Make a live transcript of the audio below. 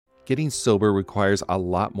Getting sober requires a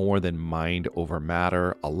lot more than mind over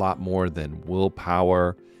matter, a lot more than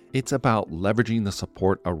willpower. It's about leveraging the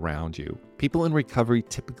support around you. People in recovery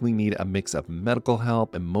typically need a mix of medical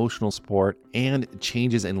help, emotional support, and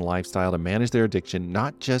changes in lifestyle to manage their addiction,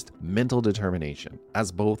 not just mental determination. As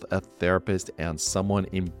both a therapist and someone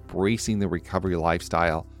embracing the recovery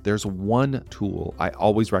lifestyle, there's one tool I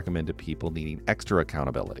always recommend to people needing extra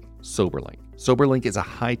accountability: SoberLink. SoberLink is a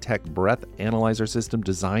high-tech breath analyzer system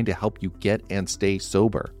designed to help you get and stay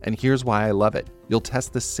sober. And here's why I love it. You'll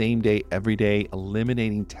test the same day, every day,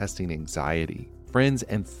 eliminating testing anxiety. Friends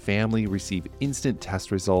and family receive instant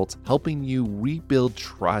test results, helping you rebuild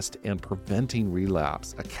trust and preventing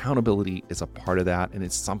relapse. Accountability is a part of that, and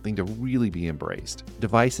it's something to really be embraced.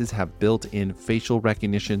 Devices have built-in facial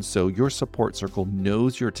recognition, so your support circle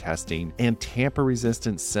knows you're testing, and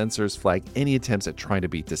tamper-resistant sensors flag any attempts at trying to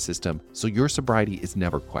beat the system, so your sobriety is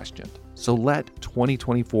never questioned. So let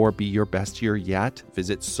 2024 be your best year yet.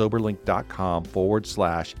 Visit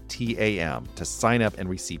soberlink.com/TAM to sign up and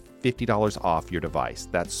receive $50 off your device.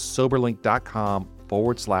 That's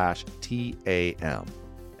soberlink.com/TAM.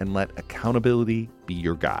 And let accountability be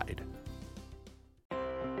your guide.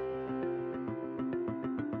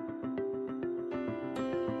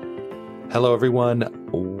 Hello, everyone.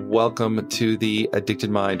 Welcome to the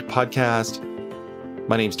Addicted Mind podcast.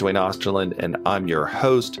 My name is Dwayne Osterland, and I'm your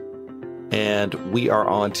host. And we are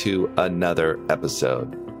on to another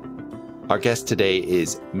episode. Our guest today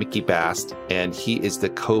is Mickey Bakst, and he is the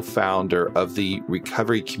co-founder of the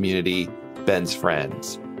recovery community, Ben's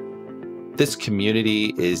Friends. This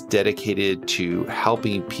community is dedicated to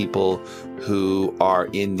helping people who are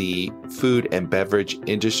in the food and beverage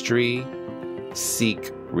industry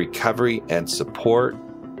seek recovery and support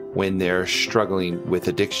when they're struggling with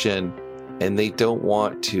addiction and they don't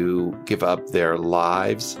want to give up their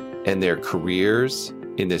lives and their careers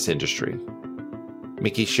in this industry.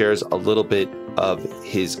 Mickey shares a little bit of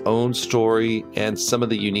his own story and some of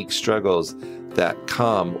the unique struggles that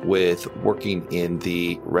come with working in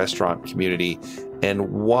the restaurant community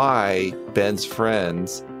and why Ben's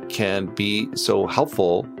Friends can be so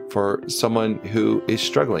helpful for someone who is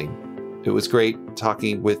struggling. It was great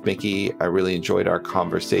talking with Mickey. I really enjoyed our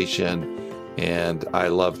conversation, and I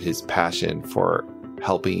love his passion for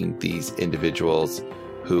helping these individuals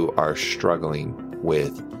who are struggling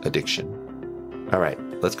with addiction. All right,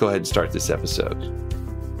 let's go ahead and start this episode.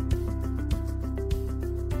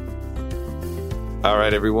 All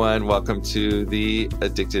right, everyone, welcome to the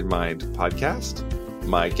Addicted Mind podcast.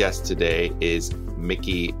 My guest today is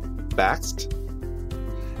Mickey Bakst,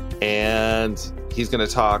 and he's going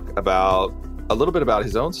to talk about a little bit about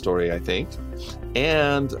his own story, I think,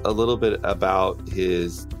 and a little bit about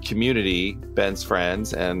his community, Ben's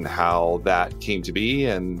Friends, and how that came to be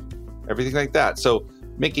and everything like that. So,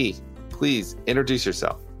 Mickey, please introduce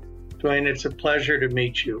yourself. Dwayne, it's a pleasure to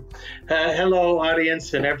meet you. Hello,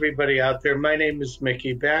 audience and everybody out there. My name is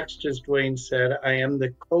Mickey Bakst. As Dwayne said, I am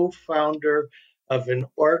the co-founder of an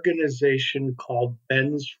organization called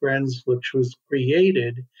Ben's Friends, which was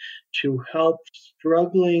created to help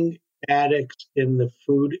struggling addicts in the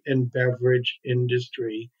food and beverage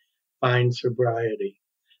industry find sobriety.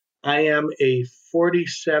 I am a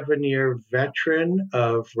 47-year veteran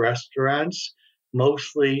of restaurants,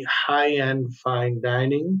 mostly high-end fine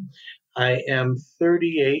dining. I am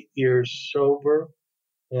 38 years sober,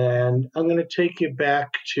 and I'm going to take you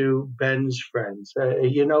back to Ben's Friends.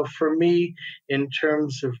 For me, in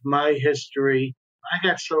terms of my history, I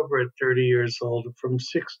got sober at 30 years old. From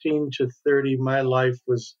 16 to 30, my life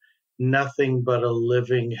was nothing but a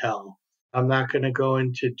living hell. I'm not going to go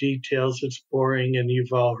into details. It's boring, and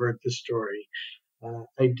you've all heard the story.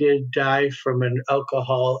 I did die from an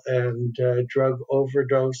alcohol and drug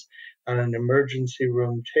overdose on an emergency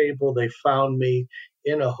room table. They found me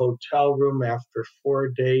in a hotel room after 4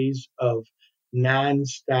 days of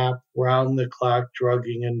nonstop, round-the-clock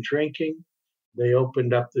drugging and drinking. They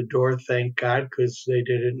opened up the door, thank God, because they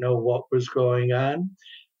didn't know what was going on.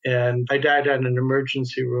 And I died on an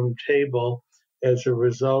emergency room table. As a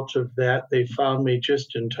result of that, they found me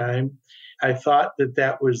just in time. I thought that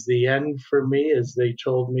that was the end for me, as they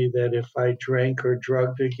told me that if I drank or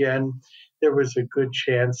drugged again, there was a good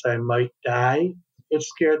chance I might die. It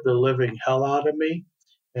scared the living hell out of me.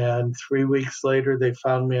 And 3 weeks later, they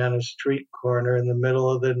found me on a street corner in the middle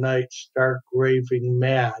of the night, stark raving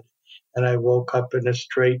mad. And I woke up in a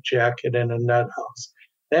straitjacket in a nut house.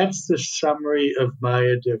 That's the summary of my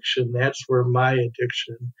addiction. That's where my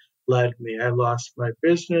addiction led me. I lost my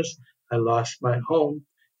business, I lost my home,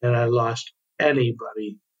 and I lost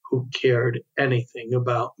anybody who cared anything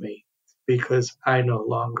about me because I no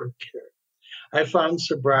longer cared. I found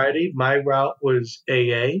sobriety. My route was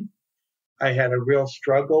AA. I had a real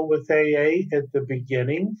struggle with AA at the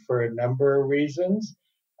beginning for a number of reasons.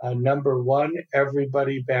 Number one,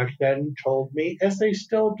 everybody back then told me, as they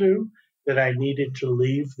still do, that I needed to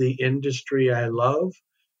leave the industry I love.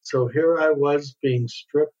 So here I was being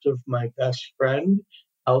stripped of my best friend,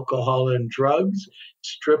 alcohol and drugs,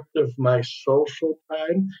 stripped of my social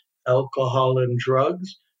time, alcohol and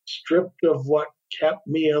drugs, stripped of what kept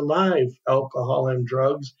me alive, alcohol and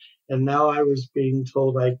drugs, and now I was being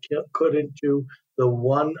told I couldn't do the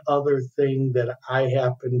one other thing that I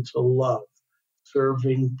happen to love,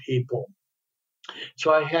 serving people.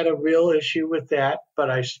 So I had a real issue with that, but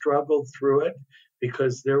I struggled through it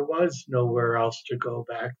because there was nowhere else to go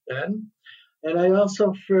back then. And I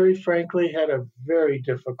also, very frankly, had a very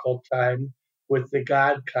difficult time with the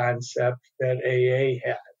God concept that AA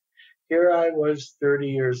had. Here I was, 30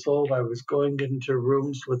 years old. I was going into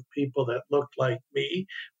rooms with people that looked like me.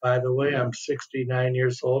 By the way, I'm 69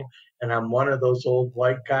 years old, and I'm one of those old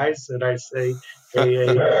white guys that I say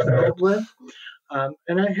AA is filled with.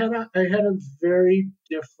 And I had a very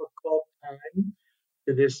difficult time.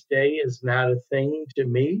 To this day is not a thing to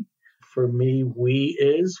me. For me, we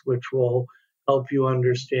is, which will help you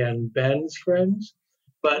understand Ben's friends.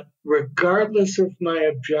 But regardless of my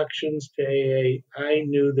objections to AA, I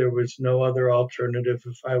knew there was no other alternative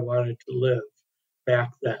if I wanted to live back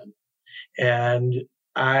then. And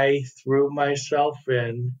I threw myself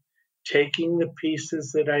in, taking the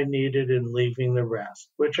pieces that I needed and leaving the rest,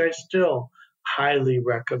 which I still highly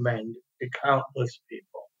recommend to countless people.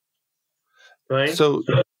 Right?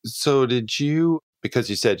 So did you, because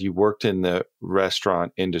you said you worked in the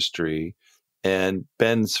restaurant industry and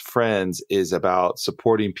Ben's Friends is about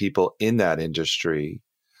supporting people in that industry.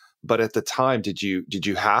 But at the time, did you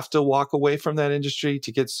have to walk away from that industry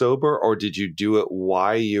to get sober, or did you do it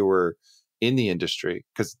while you were in the industry?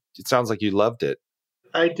 Because it sounds like you loved it.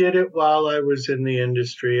 I did it while I was in the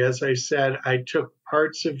industry. As I said, I took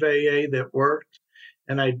parts of AA that worked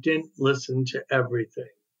and I didn't listen to everything.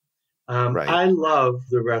 Right. I love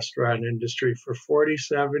the restaurant industry for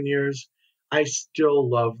 47 years. I still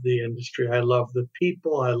love the industry. I love the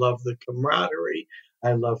people. I love the camaraderie.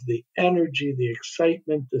 I love the energy, the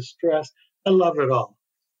excitement, the stress. I love it all.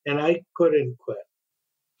 And I couldn't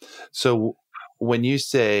quit. So when you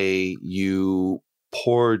say you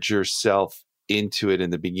poured yourself into it in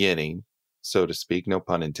the beginning, so to speak, no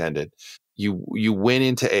pun intended, you went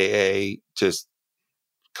into AA just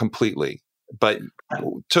completely, but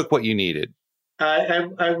took what you needed.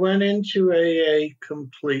 I went into AA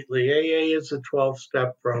completely. AA is a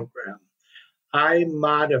 12-step program. I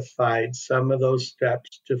modified some of those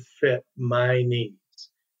steps to fit my needs,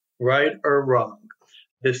 right or wrong.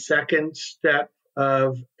 The second step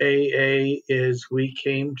of AA is we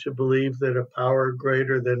came to believe that a power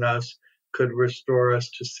greater than us could restore us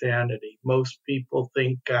to sanity. Most people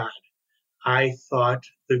think God. I thought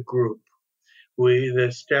the group.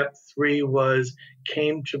 The step three was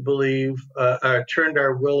came to believe, turned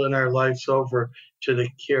our will and our lives over to the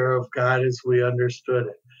care of God as we understood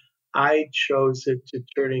it. I chose it to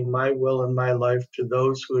turning my will and my life to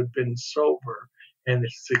those who had been sober and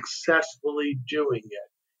successfully doing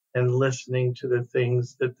it and listening to the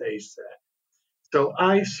things that they said. So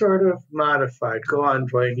I sort of modified. Go on,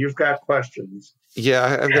 Dwayne. You've got questions.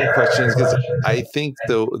 Yeah, I've got questions because I think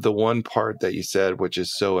the one part that you said, which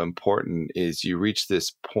is so important, is you reach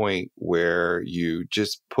this point where you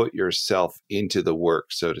just put yourself into the work,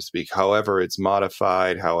 so to speak. However, it's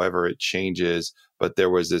modified, however it changes, but there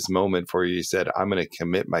was this moment where you said, "I'm going to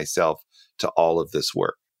commit myself to all of this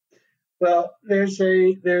work." Well, there's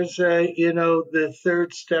a the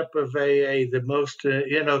third step of AA, the most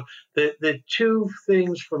the two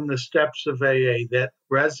things from the steps of AA that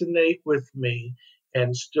resonate with me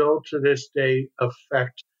and still to this day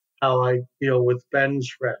affect how I deal with Ben's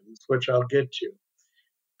friends, which I'll get to.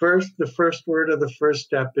 First, the first word of the first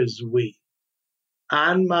step is we.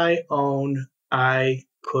 On my own, I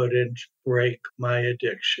couldn't break my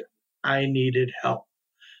addiction. I needed help.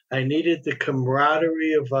 I needed the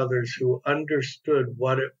camaraderie of others who understood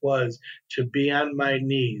what it was to be on my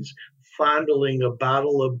knees, fondling a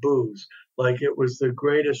bottle of booze like it was the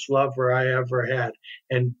greatest lover I ever had,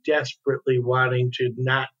 and desperately wanting to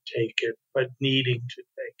not take it, but needing to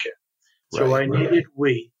take it. So Right. I needed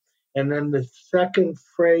we. And then the second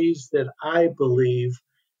phrase that I believe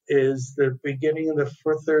is the beginning of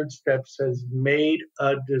the third step says, made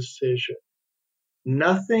a decision.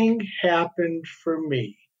 Nothing happened for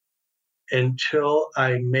me until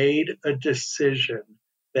I made a decision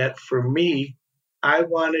that for me, I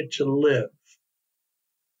wanted to live.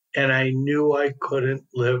 and I knew I couldn't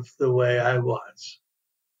live the way I was.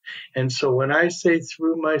 And so when I say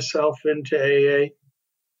threw myself into AA,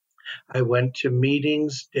 I went to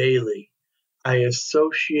meetings daily. I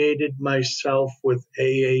associated myself with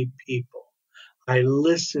AA people. I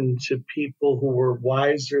listened to people who were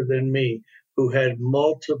wiser than me, who had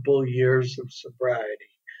multiple years of sobriety.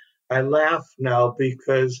 I laugh now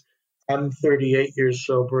because I'm 38 years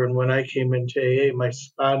sober, and when I came into AA, my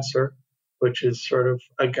sponsor, which is sort of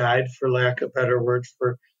a guide for lack of better words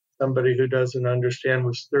for somebody who doesn't understand,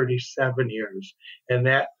 was 37 years. And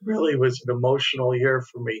that really was an emotional year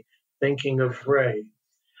for me, thinking of Ray.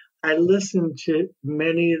 I listened to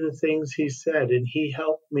many of the things he said, and he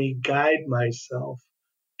helped me guide myself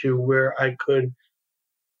to where I could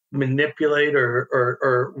manipulate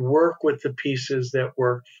or work with the pieces that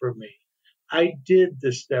worked for me. I did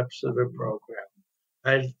the steps of the program.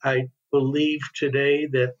 I believe today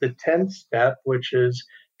that the 10th step, which is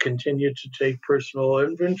continue to take personal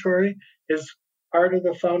inventory, is part of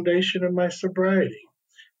the foundation of my sobriety.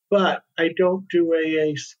 But I don't do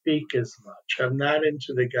AA speak as much. I'm not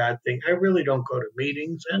into the God thing. I really don't go to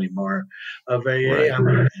meetings anymore of AA. Right. I'm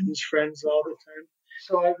with Ben's friends all the time.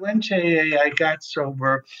 So I went to AA, I got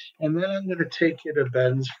sober, and then I'm going to take you to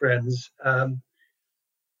Ben's friends.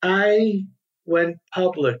 I went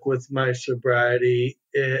public with my sobriety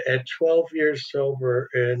at 12 years sober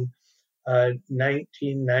in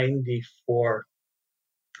 1994.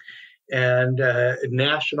 And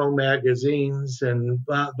national magazines and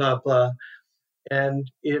blah, blah, blah. And,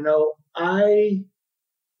 I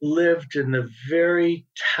lived in the very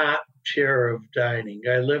top tier of dining.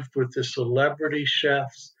 I lived with the celebrity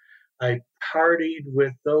chefs. I partied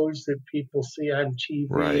with those that people see on TV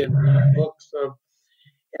Right. and read books of.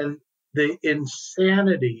 And the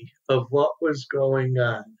insanity of what was going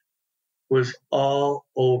on was all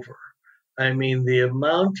over. I mean, the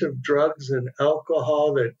amount of drugs and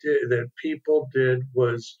alcohol that people did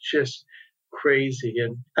was just crazy.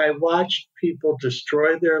 And I watched people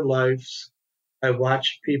destroy their lives. I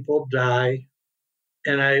watched people die,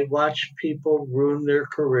 and I watched people ruin their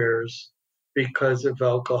careers because of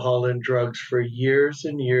alcohol and drugs for years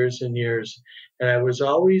and years and years. And I was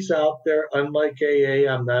always out there, unlike AA,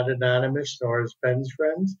 I'm not anonymous, nor is Ben's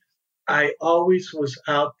friends. I always was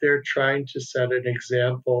out there trying to set an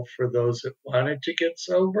example for those that wanted to get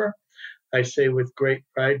sober. I say with great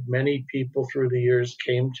pride, many people through the years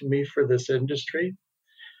came to me for this industry.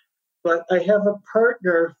 But I have a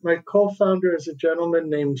partner. My co founder is a gentleman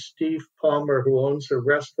named Steve Palmer, who owns a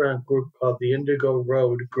restaurant group called the Indigo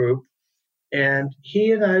Road Group. And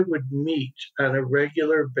he and I would meet on a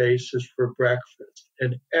regular basis for breakfast.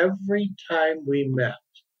 And every time we met,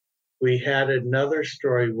 we had another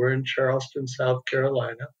story. We're in Charleston, South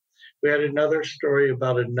Carolina. We had another story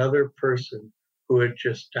about another person who had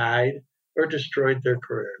just died or destroyed their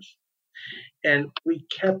careers. And we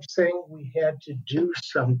kept saying we had to do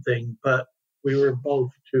something, but we were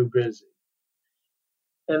both too busy.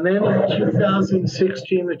 And then in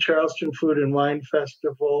 2016, the Charleston Food and Wine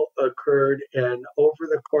Festival occurred. And over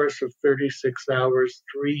the course of 36 hours,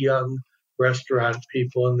 three young restaurant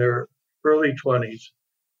people in their early 20s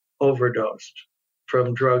overdosed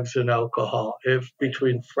from drugs and alcohol if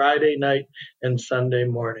between Friday night and Sunday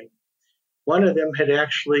morning. One of them had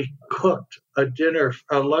actually cooked a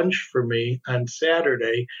lunch for me on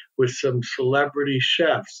Saturday with some celebrity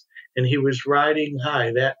chefs, and he was riding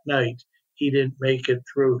high that night. He didn't make it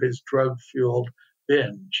through his drug-fueled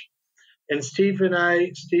binge. And Steve and I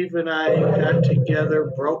got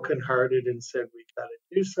together brokenhearted and said, we got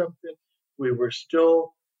to do something. We were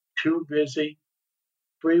still too busy.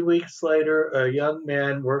 3 weeks later, a young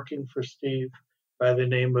man working for Steve by the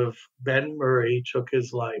name of Ben Murray took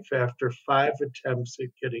his life after 5 attempts at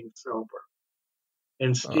getting sober.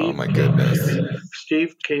 And Oh my goodness.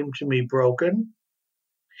 Steve came to me broken.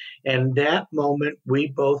 And that moment,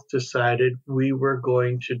 we both decided we were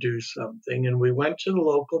going to do something. And we went to the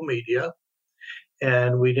local media,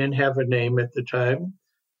 and we didn't have a name at the time.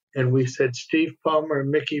 And we said, Steve Palmer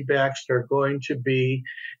and Mickey Bakst are going to be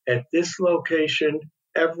at this location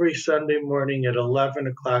every Sunday morning at 11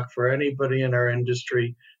 o'clock for anybody in our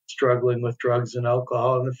industry struggling with drugs and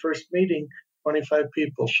alcohol. In the first meeting, 25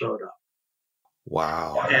 people showed up.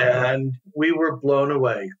 Wow. And we were blown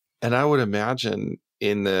away. And I would imagine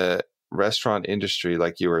in the restaurant industry,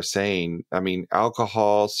 like you were saying, I mean,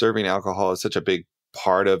 serving alcohol is such a big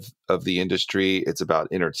part of the industry. It's about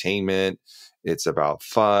entertainment. It's about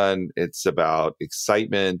fun. It's about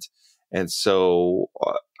excitement. And so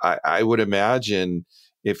I would imagine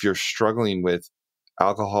if you're struggling with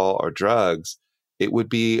alcohol or drugs, it would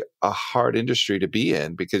be a hard industry to be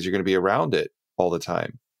in because you're going to be around it all the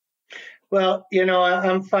time. Well,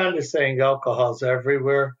 I'm fond of saying alcohol's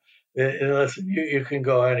everywhere. Listen, you can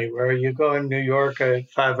go anywhere. You go in New York at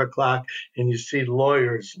 5 o'clock and you see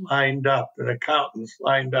lawyers lined up and accountants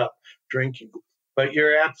lined up drinking. But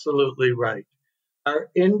you're absolutely right. Our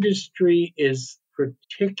industry is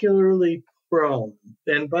particularly prone.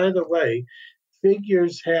 And by the way,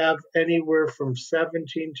 figures have anywhere from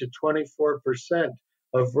 17 to 24%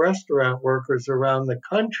 of restaurant workers around the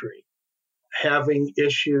country having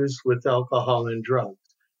issues with alcohol and drugs.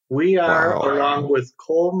 We are, Wow. along with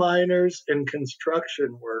coal miners and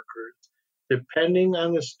construction workers, depending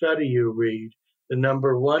on the study you read, the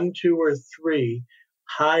number one, two, or three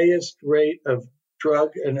highest rate of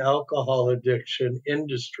drug and alcohol addiction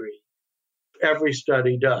industry. Every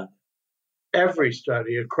study done, every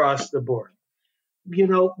study across the board.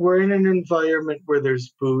 We're in an environment where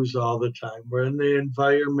there's booze all the time. We're in the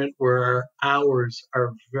environment where our hours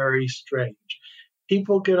are very strange.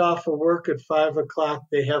 People get off of work at 5 o'clock,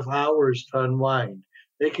 they have hours to unwind.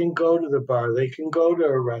 They can go to the bar, they can go to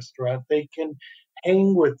a restaurant, they can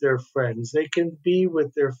hang with their friends, they can be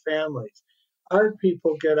with their families. Our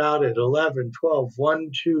people get out at 11, 12,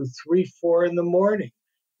 1, 2, 3, 4 in the morning.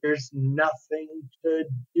 There's nothing to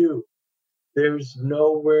do, there's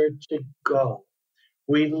nowhere to go.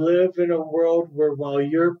 We live in a world where while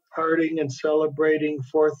you're partying and celebrating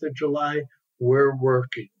 4th of July, we're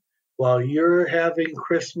working. While you're having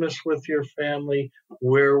Christmas with your family,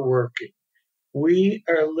 we're working. We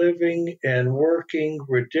are living and working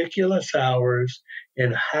ridiculous hours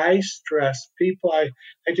in high stress. I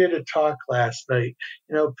did a talk last night.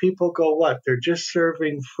 People go, what? They're just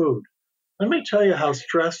serving food. Let me tell you how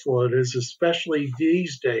stressful it is, especially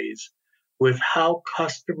these days, with how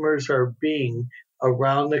customers are being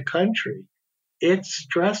around the country. It's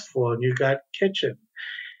stressful, and you got kitchen.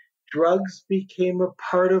 Drugs became a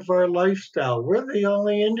part of our lifestyle. We're the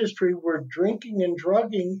only industry where drinking and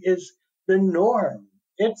drugging is the norm.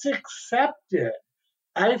 It's accepted.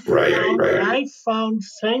 I found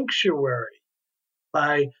sanctuary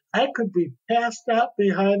by I could be passed out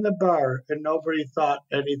behind the bar and nobody thought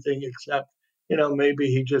anything except, maybe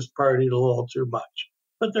he just partied a little too much.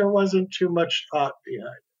 But there wasn't too much thought behind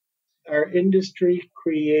it. Our industry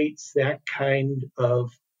creates that kind of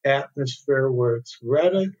atmosphere where it's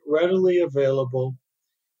readily available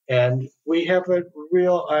and we have a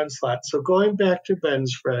real onslaught. So going back to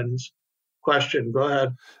Ben's friend's question, go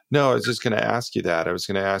ahead. No, I was just going to ask you that. I was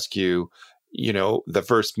going to ask you, the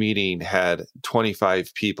first meeting had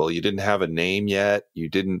 25 people. You didn't have a name yet. You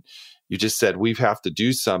just said, we have to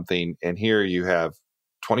do something. And here you have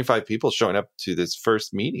 25 people showing up to this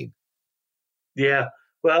first meeting. Yeah.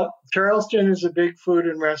 Well, Charleston is a big food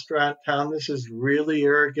and restaurant town. This is really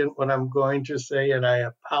arrogant what I'm going to say, and I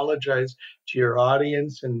apologize to your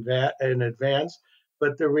audience in advance.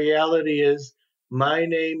 But the reality is, my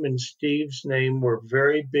name and Steve's name were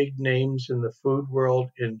very big names in the food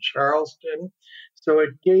world in Charleston. So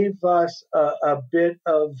it gave us a bit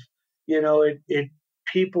of, it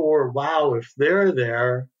people were, wow, if they're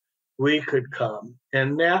there, we could come.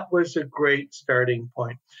 And that was a great starting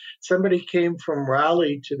point. Somebody came from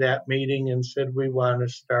Raleigh to that meeting and said, we want to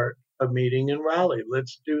start a meeting in Raleigh.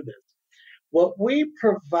 Let's do this. What we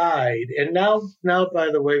provide, and now, by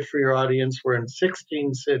the way, for your audience, we're in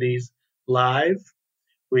 16 cities live.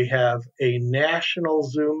 We have a national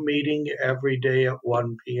Zoom meeting every day at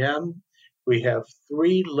 1 p.m. We have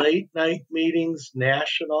 3 late night meetings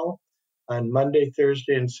national on Monday,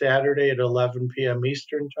 Thursday, and Saturday at 11 p.m.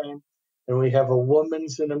 Eastern Time. And we have a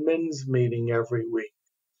women's and a men's meeting every week.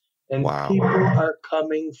 And Wow. people are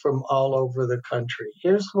coming from all over the country.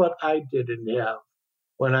 Here's what I didn't have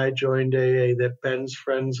when I joined AA that Ben's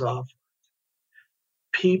friends offered.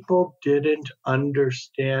 People didn't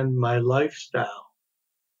understand my lifestyle.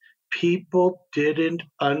 People didn't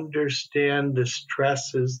understand the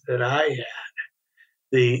stresses that I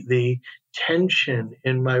had, the tension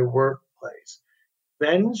in my workplace.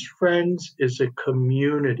 Ben's Friends is a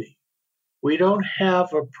community. We don't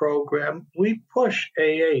have a program. We push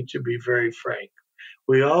AA, to be very frank.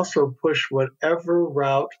 We also push whatever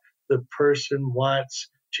route the person wants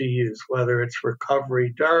to use, whether it's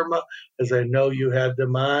Recovery Dharma, as I know you had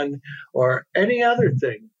them on, or any other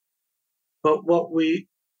thing. But what we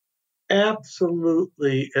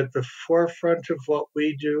absolutely at the forefront of what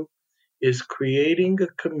we do is creating a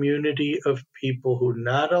community of people who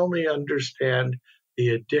not only understand the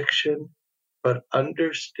addiction, but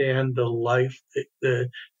understand the life that the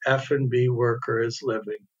F&B worker is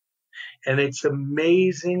living. And it's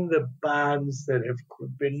amazing the bonds that have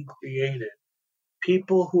been created.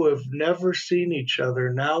 People who have never seen each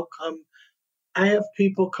other now come I have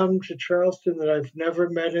people come to Charleston that I've never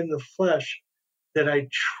met in the flesh that I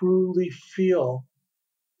truly feel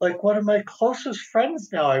like one of my closest friends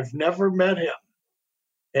now. I've never met him.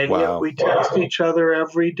 And yet Wow. we text each other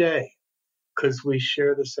every day because we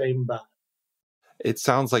share the same bond. It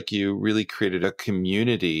sounds like you really created a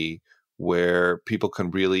community where people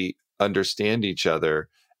can really understand each other.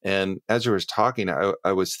 And as you were talking,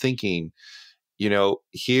 I was thinking,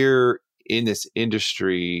 here in this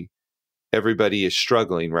industry, everybody is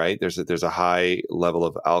struggling, right? There's a high level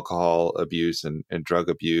of alcohol abuse and drug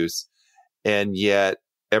abuse, and yet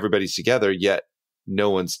everybody's together, yet no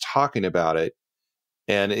one's talking about it.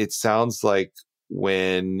 And it sounds like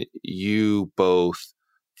when you both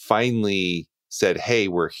finally said, "Hey,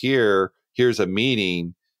 we're here, here's a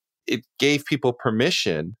meeting," it gave people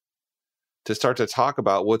permission to start to talk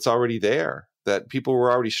about what's already there that people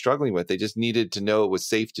were already struggling with. They just needed to know it was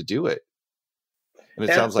safe to do it. And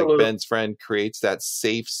it sounds like Absolutely. Ben's friend creates that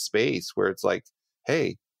safe space where it's like,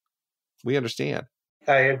 "Hey, we understand."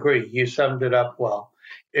 I agree. You summed it up well.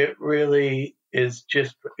 It really is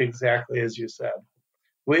just exactly as you said.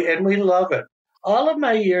 We love it. All of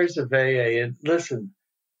my years of AA, and listen,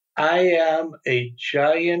 I am a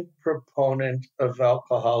giant proponent of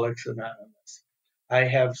Alcoholics Anonymous. I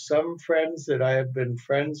have some friends that I have been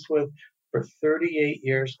friends with for 38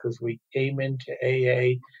 years because we came into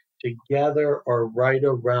AA together or right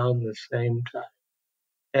around the same time.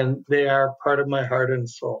 And they are part of my heart and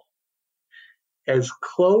soul. As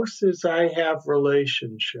close as I have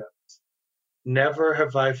relationships, never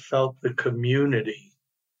have I felt the community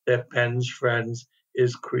that Ben's Friends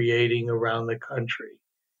is creating around the country.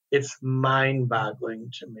 It's mind boggling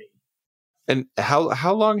to me. And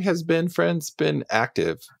how long has Ben Friends been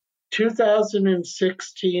active?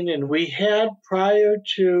 2016, and we had prior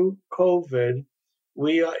to COVID,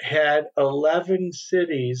 we had 11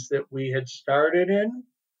 cities that we had started in.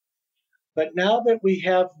 But now that we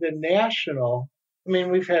have the national, I mean,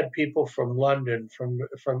 we've had people from London,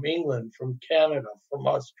 from England, from Canada, from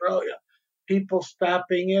Australia, people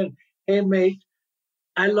stopping in. Hey, mate,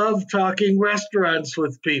 I love talking restaurants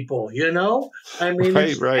with people, you know? I mean, Right,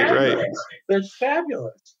 it's right, right. fabulous. It's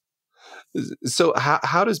fabulous. So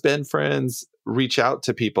how does Ben Friends reach out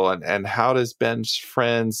to people, and how does Ben's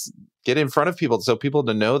Friends get in front of people so people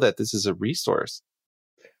to know that this is a resource?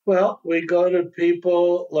 Well, we go to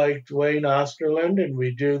people like Dwayne Osterland and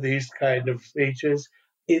we do these kind of speeches.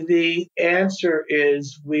 The answer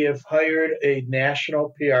is we have hired a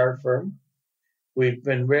national PR firm. We've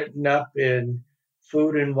been written up in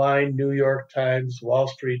Food and Wine, New York Times, Wall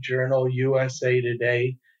Street Journal, USA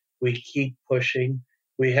Today. We keep pushing.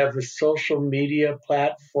 We have a social media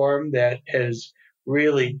platform that has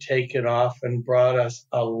really taken off and brought us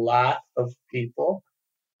a lot of people.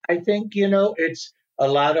 I think, it's a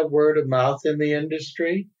lot of word of mouth in the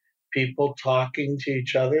industry, people talking to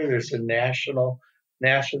each other. There's a national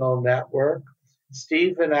network.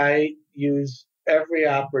 Steve and I use every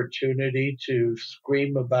opportunity to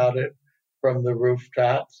scream about it from the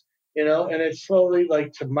rooftops, and it's slowly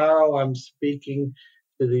like tomorrow I'm speaking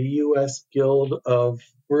to the US Guild of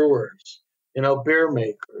Brewers, beer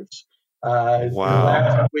makers.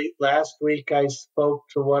 Wow. Last week I spoke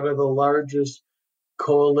to one of the largest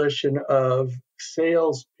coalition of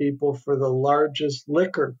salespeople for the largest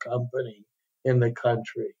liquor company in the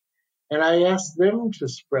country. And I asked them to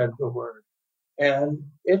spread the word. And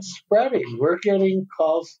it's spreading. We're getting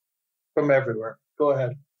calls from everywhere. Go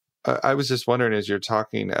ahead. I was just wondering, as you're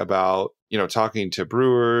talking about, talking to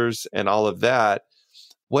brewers and all of that,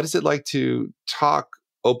 what is it like to talk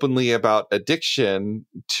openly about addiction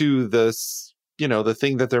to this, the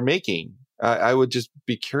thing that they're making? I would just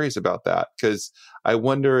be curious about that, because I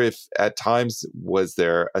wonder if at times was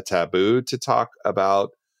there a taboo to talk about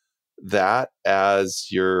that as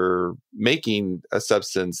you're making a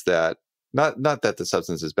substance that not that the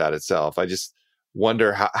substance is bad itself. I just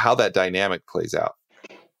wonder how that dynamic plays out.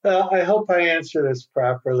 I hope I answer this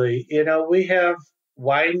properly. We have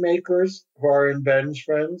winemakers who are in Ben's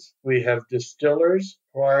Friends. We have distillers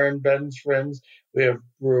who are in Ben's Friends. We have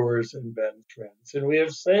brewers in Ben's Friends. And we have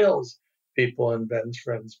sales people in Ben's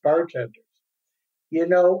Friends, bartenders.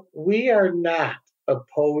 We are not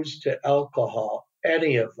opposed to alcohol,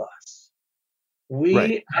 any of us.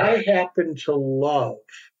 Right. I happen to love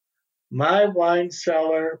my wine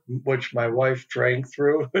cellar, which my wife drank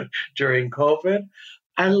through during COVID.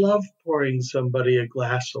 I love pouring somebody a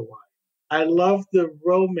glass of wine. I love the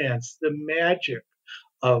romance, the magic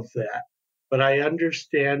of that. But I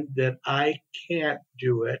understand that I can't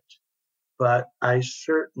do it, but I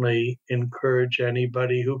certainly encourage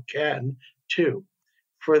anybody who can to.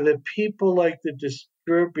 For the people like the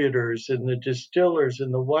distributors and the distillers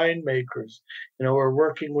and the winemakers. We're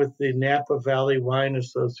working with the Napa Valley Wine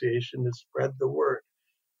Association to spread the word.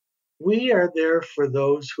 We are there for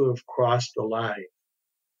those who have crossed the line,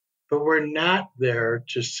 but we're not there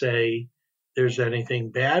to say there's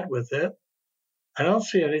anything bad with it. I don't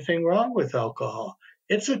see anything wrong with alcohol.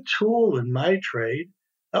 It's a tool in my trade.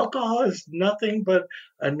 Alcohol is nothing but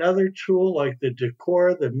another tool like the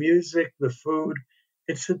decor, the music, the food.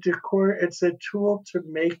 It's a tool to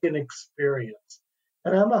make an experience.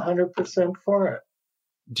 And I'm 100% for it.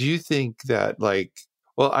 Do you think that, like,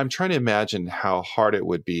 well, I'm trying to imagine how hard it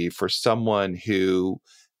would be for someone who,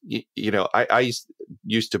 I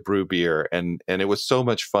used to brew beer, and it was so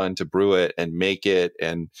much fun to brew it and make it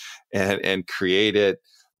and create it.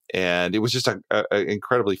 And it was just a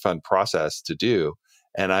incredibly fun process to do.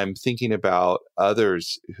 And I'm thinking about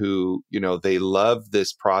others who, they love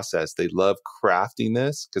this process. They love crafting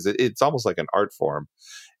this because it's almost like an art form.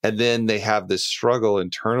 And then they have this struggle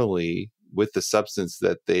internally with the substance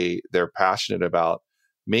that they're passionate about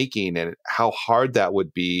making, and how hard that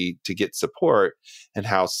would be to get support, and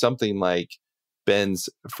how something like Ben's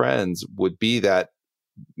Friends would be that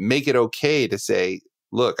make it okay to say,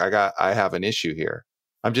 look, I have an issue here.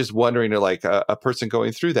 I'm just wondering, like a person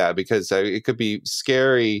going through that, because it could be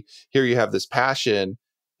scary. Here you have this passion,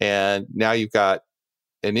 and now you've got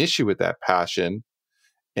an issue with that passion,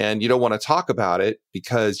 and you don't want to talk about it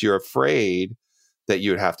because you're afraid that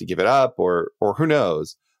you would have to give it up, or who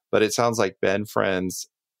knows. But it sounds like Ben Friends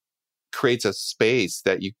creates a space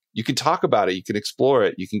that you can talk about it, you can explore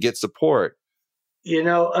it, you can get support.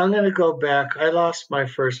 I'm going to go back. I lost my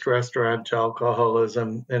first restaurant to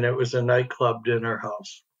alcoholism, and it was a nightclub dinner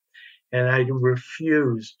house. And I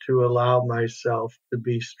refused to allow myself to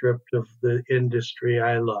be stripped of the industry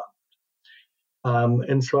I love.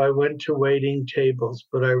 And so I went to waiting tables,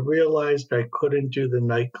 but I realized I couldn't do the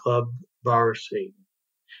nightclub bar scene.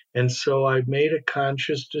 And so I made a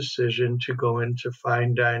conscious decision to go into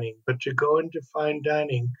fine dining. But to go into fine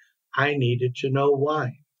dining, I needed to know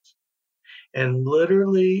wine. And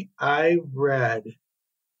literally, I read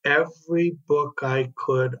every book I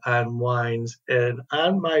could on wines. And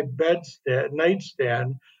on my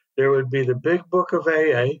nightstand, there would be the big book of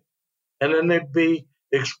AA, and then there'd be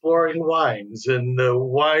Exploring Wines and the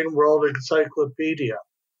Wine World Encyclopedia.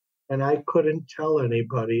 And I couldn't tell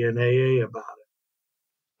anybody in AA about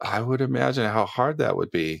it. I would imagine how hard that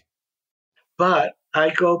would be. But I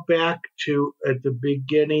go back to at the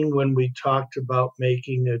beginning when we talked about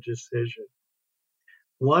making a decision.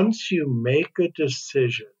 Once you make a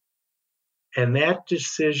decision, and that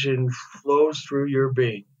decision flows through your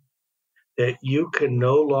being, that you can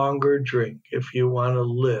no longer drink if you want to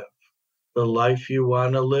live the life you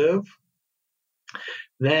want to live,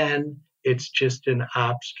 then it's just an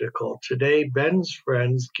obstacle. Today, Ben's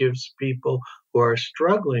Friends gives people who are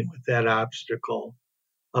struggling with that obstacle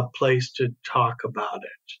a place to talk about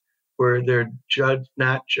it, where they're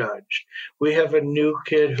not judged. We have a new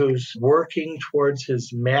kid who's working towards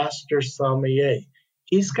his master sommelier.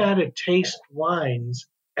 He's got to taste wines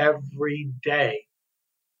every day.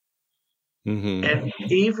 Mm-hmm. And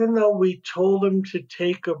even though we told him to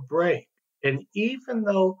take a break, and even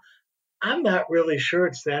though I'm not really sure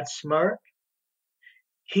it's that smart,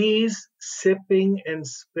 he's sipping and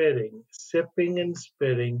spitting,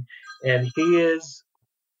 and he is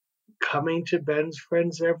coming to Ben's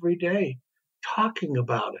Friends every day, talking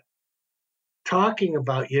about it. Talking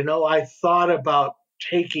about, I thought about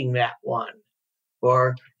taking that one.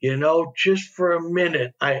 Or, just for a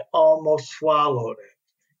minute, I almost swallowed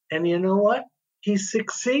it. And you know what? He's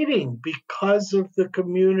succeeding because of the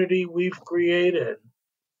community we've created.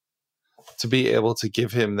 To be able to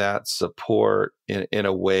give him that support in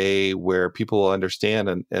a way where people will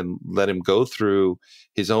understand and let him go through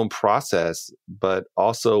his own process, but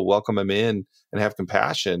also welcome him in and have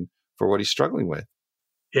compassion for what he's struggling with.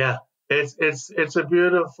 Yeah, it's a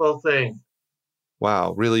beautiful thing.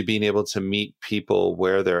 Wow, really being able to meet people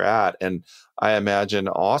where they're at. And I imagine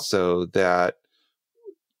also that,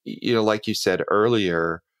 like you said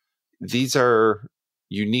earlier, these are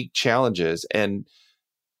unique challenges. And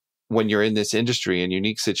when you're in this industry in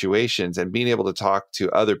unique situations, and being able to talk to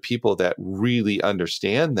other people that really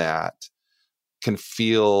understand that can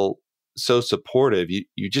feel so supportive.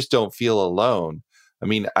 You just don't feel alone. I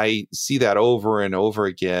mean, I see that over and over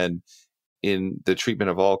again in the treatment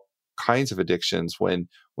of all kinds of addictions, when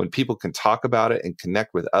people can talk about it and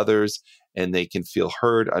connect with others, and they can feel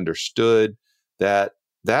heard, understood,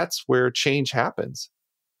 that's where change happens.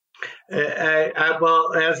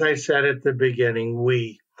 Well, as I said at the beginning,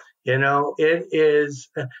 it is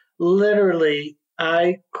literally,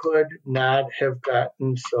 I could not have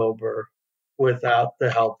gotten sober without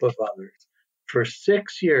the help of others. For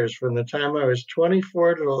 6 years, from the time I was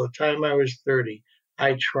 24 to the time I was 30,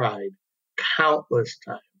 I tried countless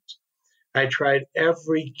times. I tried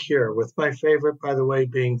every cure, with my favorite, by the way,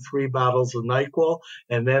 being 3 bottles of NyQuil.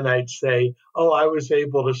 And then I'd say, "Oh, I was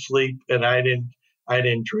able to sleep, and I didn't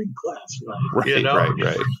drink last night."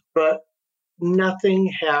 Right. But nothing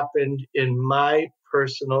happened in my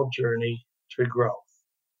personal journey to growth,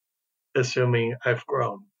 assuming I've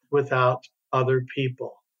grown, without other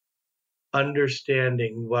people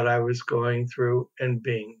understanding what I was going through and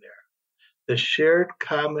being there. The shared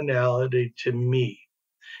commonality to me,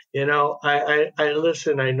 I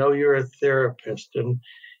listen, I know you're a therapist,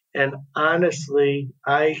 and honestly,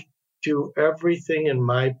 I do everything in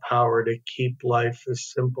my power to keep life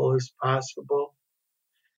as simple as possible.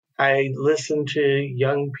 I listen to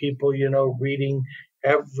young people, reading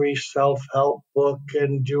every self-help book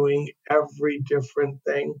and doing every different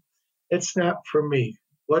thing. It's not for me.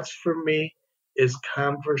 What's for me is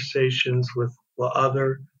conversations with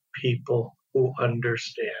other people who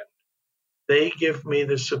understand. They give me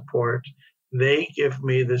the support. They give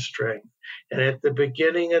me the strength. And at the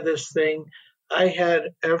beginning of this thing, I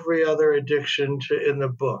had every other addiction in the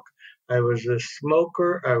book. I was a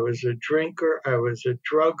smoker. I was a drinker. I was a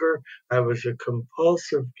drugger. I was a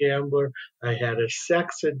compulsive gambler. I had a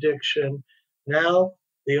sex addiction. Now,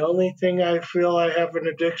 the only thing I feel I have an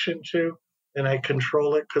addiction to, and I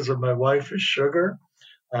control it because of my wife, is sugar,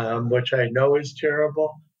 which I know is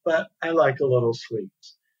terrible, but I like a little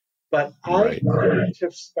sweets. But I couldn't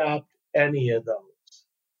have stopped any of those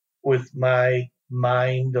with my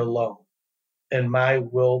mind alone and my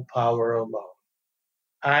willpower alone.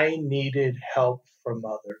 I needed help from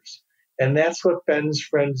others. And that's what Ben's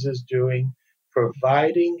Friends is doing,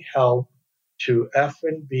 providing help to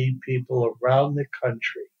F&B people around the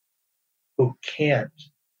country who can't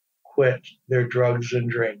quit their drugs and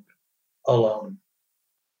drink alone.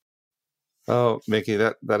 Oh, Mickey,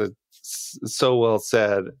 that is so well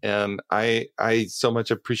said. And I so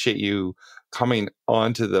much appreciate you coming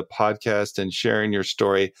onto the podcast and sharing your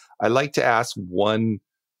story. I like to ask one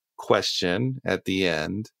question at the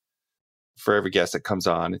end for every guest that comes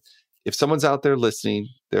on. If someone's out there listening,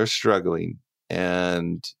 they're struggling,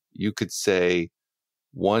 and you could say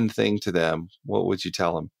one thing to them, what would you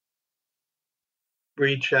tell them?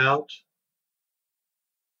 Reach out.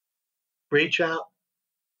 Reach out.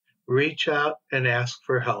 Reach out and ask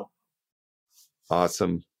for help.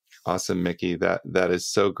 Awesome, Mickey. That is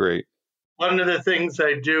so great. One of the things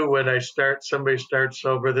I do when somebody starts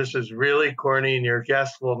sober, this is really corny, and your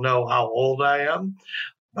guests will know how old I am,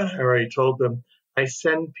 but I already told them, I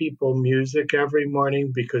send people music every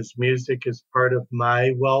morning because music is part of my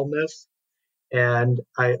wellness. And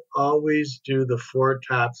I always do the 4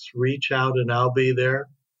 tops, reach out and I'll be there,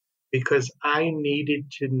 because I needed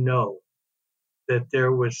to know that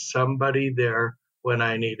there was somebody there when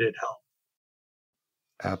I needed help.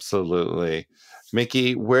 Absolutely.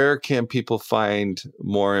 Mickey, where can people find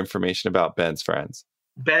more information about Ben's Friends?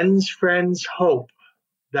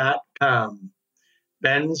 Ben'sFriendsHope.com.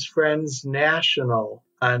 Ben's Friends National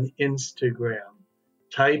on Instagram.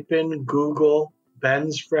 Type in Google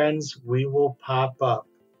Ben's Friends, we will pop up.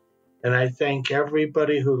 And I thank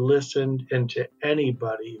everybody who listened, and to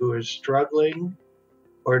anybody who is struggling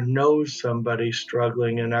or knows somebody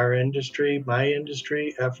struggling in our industry, my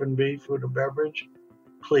industry, F&B, food and beverage.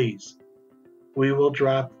 Please, we will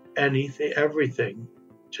drop everything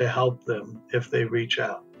to help them if they reach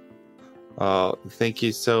out. Thank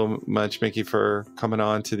you so much, Mickey, for coming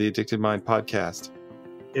on to the Addicted Mind podcast.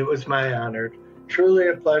 It was my honor. Truly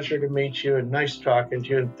a pleasure to meet you, and nice talking to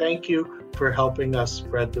you. And thank you for helping us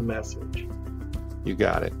spread the message. You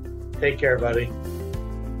got it. Take care, buddy.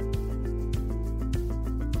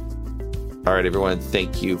 All right, everyone.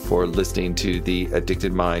 Thank you for listening to the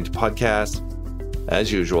Addicted Mind podcast.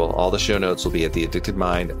 As usual, all the show notes will be at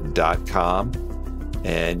theaddictedmind.com,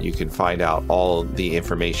 and you can find out all the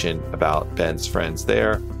information about Ben's Friends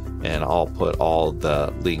there, and I'll put all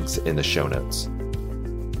the links in the show notes.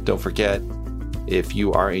 Don't forget, if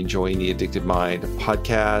you are enjoying the Addicted Mind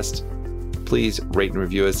podcast, please rate and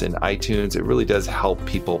review us in iTunes. It really does help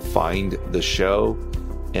people find the show,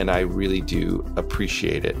 and I really do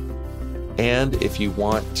appreciate it. And if you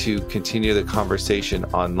want to continue the conversation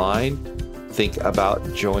online, think about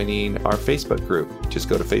joining our Facebook group. Just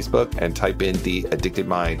go to Facebook and type in the Addicted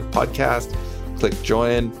Mind podcast, click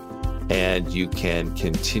join, and you can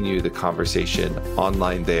continue the conversation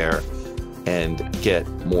online there and get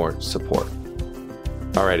more support.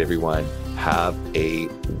 All right, everyone, have a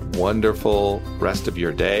wonderful rest of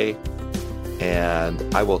your day, and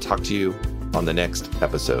I will talk to you on the next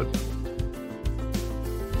episode.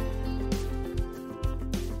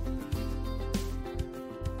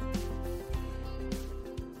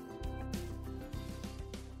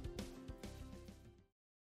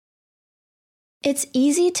 It's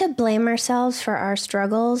easy to blame ourselves for our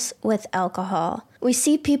struggles with alcohol. We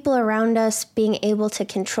see people around us being able to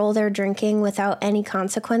control their drinking without any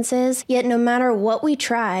consequences, yet no matter what we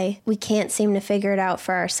try, we can't seem to figure it out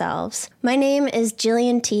for ourselves. My name is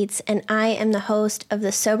Jillian Teets, and I am the host of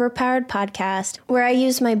the Sober Powered podcast, where I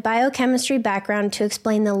use my biochemistry background to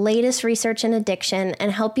explain the latest research in addiction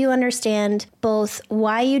and help you understand both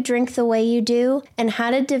why you drink the way you do and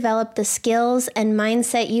how to develop the skills and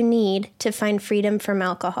mindset you need to find freedom from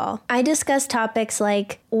alcohol. I discuss topics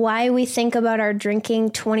like why we think about our drinking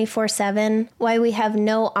 24/7, why we have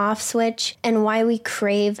no off switch, and why we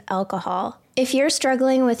crave alcohol. If you're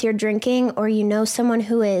struggling with your drinking or you know someone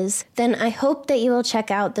who is, then I hope that you will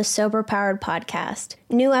check out the Sober Powered podcast.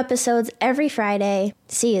 New episodes every Friday.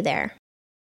 See you there.